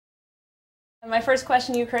My first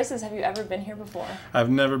question to you, Chris, is have you ever been here before?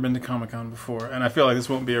 I've never been to Comic-Con before, and I feel like this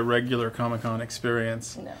won't be a regular Comic-Con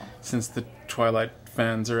experience. No. Since the Twilight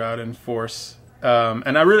fans are out in force.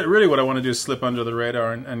 And I really what I want to do is slip under the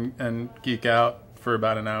radar and geek out for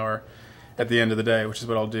about an hour at the end of the day, which is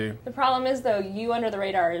what I'll do. The problem is, though, you under the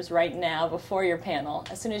radar is right now before your panel.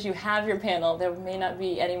 As soon as you have your panel, there may not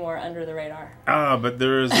be any more under the radar. Ah, but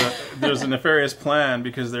there's a nefarious plan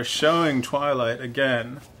because they're showing Twilight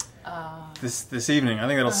again this evening. I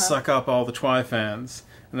think that'll suck up all the Twi fans,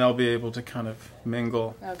 and they'll be able to kind of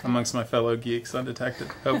mingle amongst my fellow geeks undetected,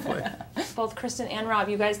 hopefully. Both Kristen and Rob,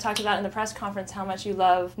 you guys talked about in the press conference how much you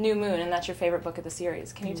love New Moon, and that's your favorite book of the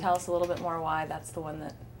series. Can you tell us a little bit more why that's the one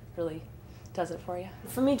that really does it for you?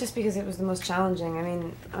 For me, just because it was the most challenging. I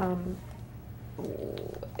mean,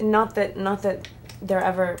 not that they're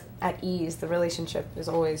ever at ease. The relationship is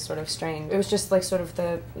always sort of strained. It was just like sort of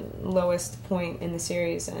the lowest point in the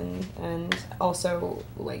series, and also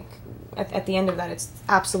like at the end of that, it's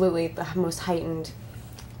absolutely the most heightened.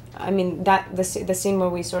 I mean, that the scene where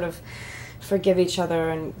we sort of forgive each other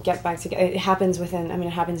and get back together. It happens within. I mean,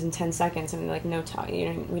 it happens in 10 seconds, and like no talk. We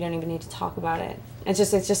don't even need to talk about it. It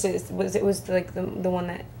was like the one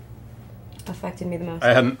that affected me the most.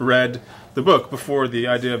 I hadn't read the book before the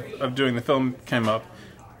idea of doing the film came up.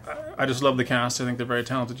 I just love the cast. I think they're very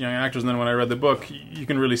talented young actors. And then when I read the book, you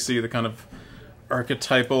can really see the kind of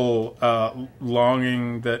archetypal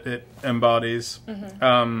longing that it embodies.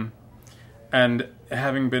 And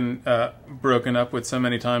having been broken up with so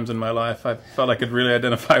many times in my life, I felt I could really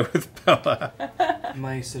identify with Bella.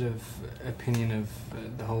 My sort of opinion of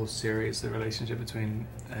the whole series, the relationship between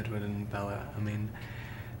Edward and Bella, I mean,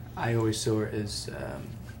 I always saw it as,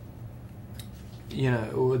 you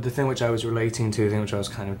know, the thing which I was relating to, the thing which I was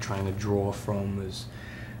kind of trying to draw from was,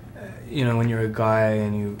 you know, when you're a guy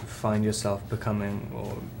and you find yourself becoming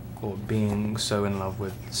or being so in love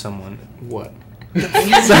with someone, what? No,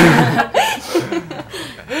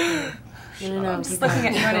 I'm just looking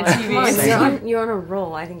at you on a TV. Come on, you're on a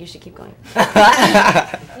roll. I think you should keep going.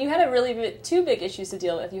 You had two big issues to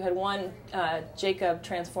deal with. You had one, Jacob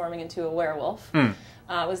transforming into a werewolf.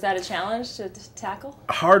 Was that a challenge to tackle?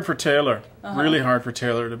 Hard for Taylor. Really hard for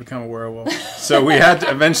Taylor to become a werewolf. So we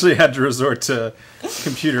eventually had to resort to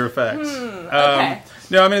computer effects. Okay.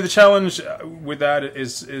 No, I mean the challenge with that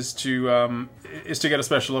is to get a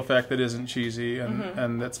special effect that isn't cheesy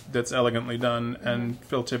and that's elegantly done. And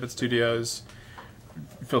Phil Tippett Studios,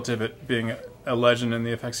 Phil Tippett being a legend in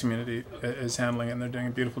the effects community, is handling it, and they're doing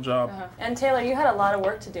a beautiful job. And Taylor, you had a lot of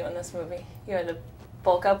work to do in this movie. You had to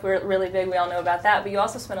bulk up really big. We all know about that. But you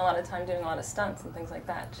also spent a lot of time doing a lot of stunts and things like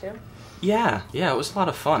that too. Yeah, it was a lot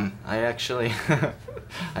of fun. I actually,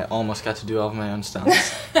 I almost got to do all of my own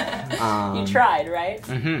stunts. You tried, right?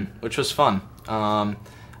 Which was fun.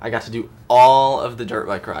 I got to do all of the dirt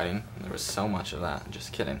bike riding. There was so much of that.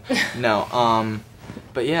 Just kidding. No,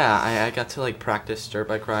 but yeah, I got to like practice dirt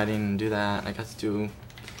bike riding and do that. I got to do a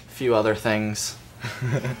few other things.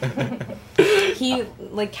 He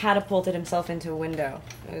like catapulted himself into a window.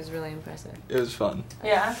 It was really impressive. It was fun.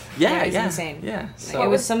 Yeah. Yeah, it was insane. Yeah. Like, it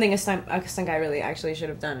was something a stunt guy really actually should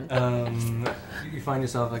have done. You find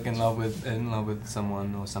yourself like in love with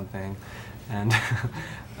someone or something, and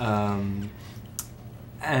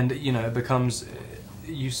and you know it becomes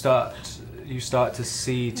you start to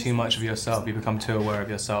see too much of yourself. You become too aware of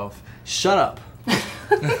yourself. Shut up.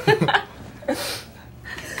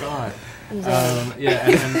 God. Yeah,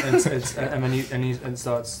 and then it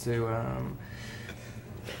starts to.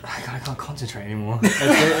 I can't concentrate anymore.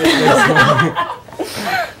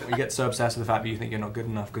 You get so obsessed with the fact that you think you're not good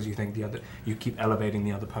enough because you think you keep elevating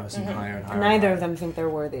the other person higher and higher. Neither of them think they're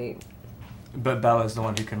worthy. But Bella's the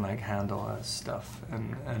one who can like handle her stuff,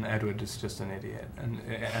 and Edward is just an idiot. And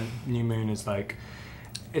New Moon is like,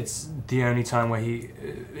 it's the only time where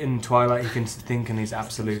in Twilight he can think in these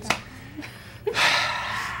absolutes.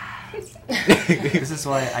 This is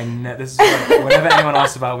why whenever anyone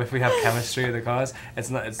asks about if we have chemistry with the cars, do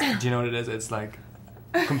you know what it is? It's like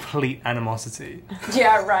complete animosity.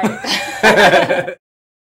 Yeah, right.